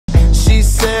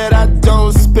said I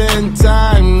don't spend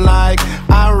time like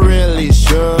I really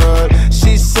should.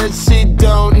 She said she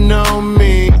don't know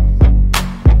me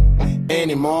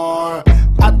anymore.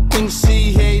 I think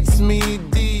she hates me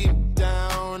deep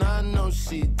down. I know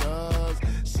she does.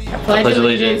 I pledge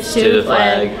allegiance to the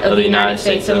flag of the United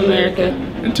States of America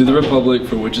and to the republic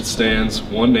for which it stands,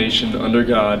 one nation, under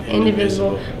God,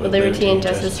 indivisible, with liberty and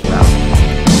justice for all.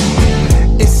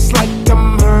 It's like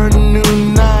I'm her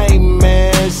new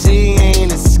nightmare. She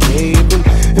ain't escaping.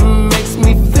 It makes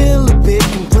me feel a bit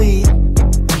complete.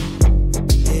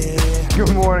 Yeah.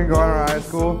 Good morning, Garner High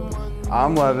School.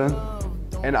 I'm Levin.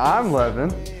 And I'm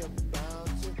Levin.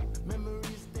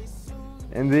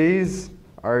 And these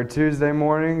are Tuesday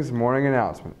morning's morning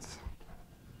announcements.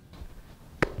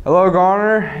 Hello,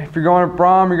 Garner. If you're going to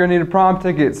prom, you're going to need a prom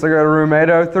ticket. So go to room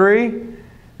 803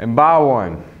 and buy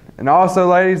one. And also,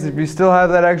 ladies, if you still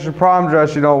have that extra prom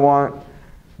dress you don't want,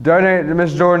 donate it to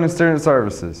Miss Jordan and Student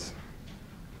Services.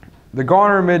 The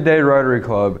Garner Midday Rotary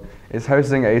Club is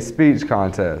hosting a speech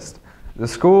contest. The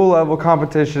school level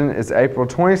competition is April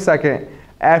 22nd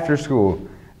after school.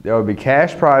 There will be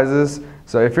cash prizes,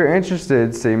 so if you're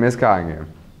interested, see Ms.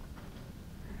 Cottingham.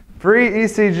 Free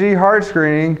ECG heart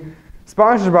screening,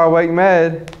 sponsored by Wake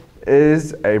Med,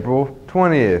 is April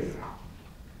 20th.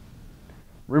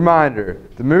 Reminder,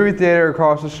 the movie theater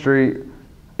across the street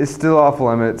is still off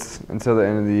limits until the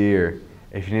end of the year.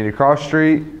 If you need to cross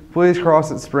street, please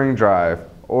cross at Spring Drive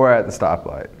or at the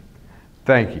stoplight.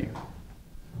 Thank you.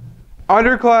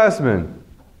 Underclassmen,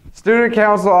 student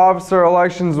council officer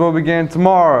elections will begin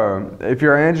tomorrow. If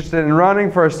you're interested in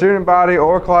running for a student body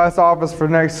or class office for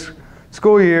next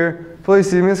school year, please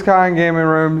see Ms. Cottingham in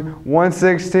room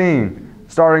 116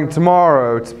 starting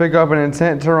tomorrow to pick up an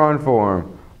intent to run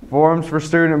form. Forms for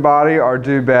student body are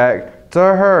due back to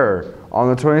her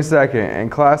on the 22nd, and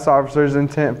class officers'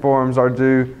 intent forms are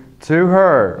due to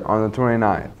her on the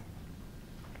 29th.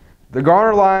 The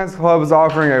Garner Lions Club is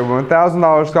offering a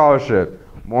 $1,000 scholarship.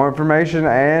 More information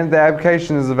and the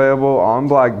application is available on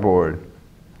Blackboard.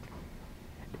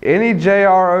 Any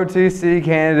JROTC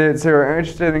candidates who are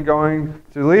interested in going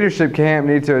to leadership camp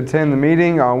need to attend the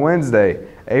meeting on Wednesday,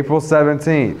 April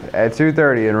 17th at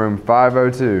 2:30 in room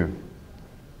 502.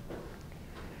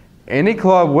 Any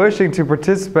club wishing to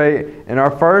participate in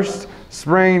our first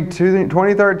spring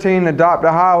 2013 Adopt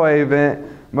a Highway event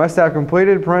must have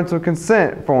completed parental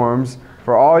consent forms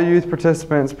for all youth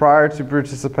participants prior to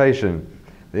participation.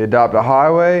 The Adopt a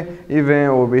Highway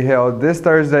event will be held this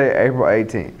Thursday, April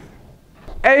 18th.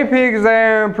 AP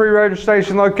exam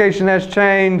pre-registration location has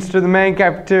changed to the main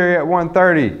cafeteria at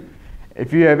 1:30.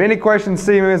 If you have any questions,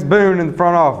 see Ms. Boone in the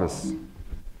front office.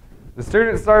 The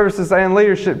Student Services and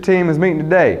Leadership team is meeting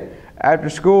today after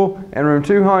school in room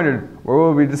 200, where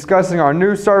we'll be discussing our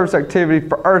new service activity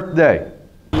for Earth Day.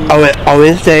 On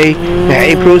Wednesday,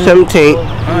 April 17th,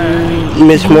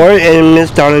 Ms. Moore and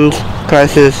Ms. Donovan's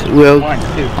classes will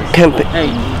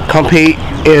compete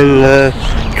in the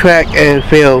track and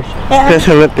field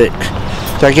Special Olympics.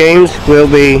 The games will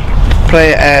be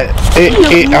played at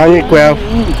Underground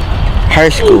High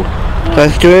School. The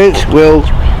students will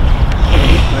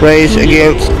race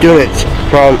against students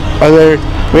from other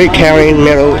Wake County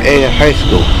Middle and High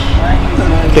School.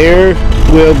 There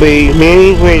will be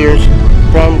many winners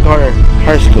from Garner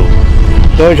High School.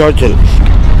 Go Trojan!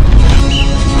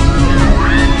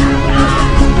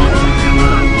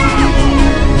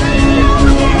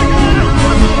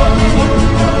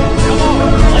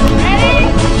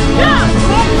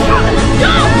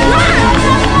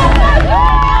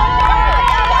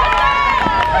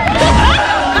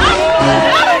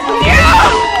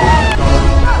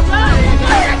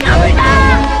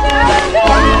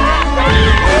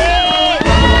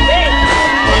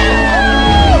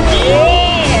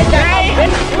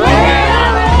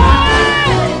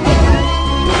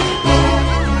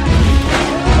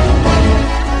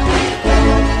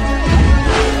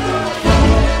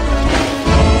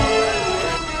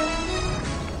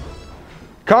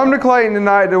 Come to Clayton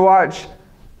tonight to watch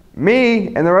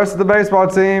me and the rest of the baseball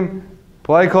team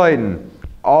play Clayton.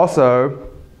 Also,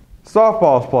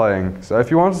 softball's playing, so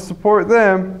if you want to support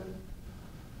them,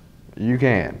 you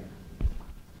can.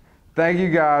 Thank you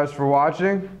guys for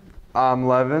watching. I'm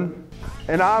Levin,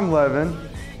 and I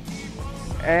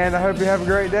hope you have a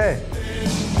great day.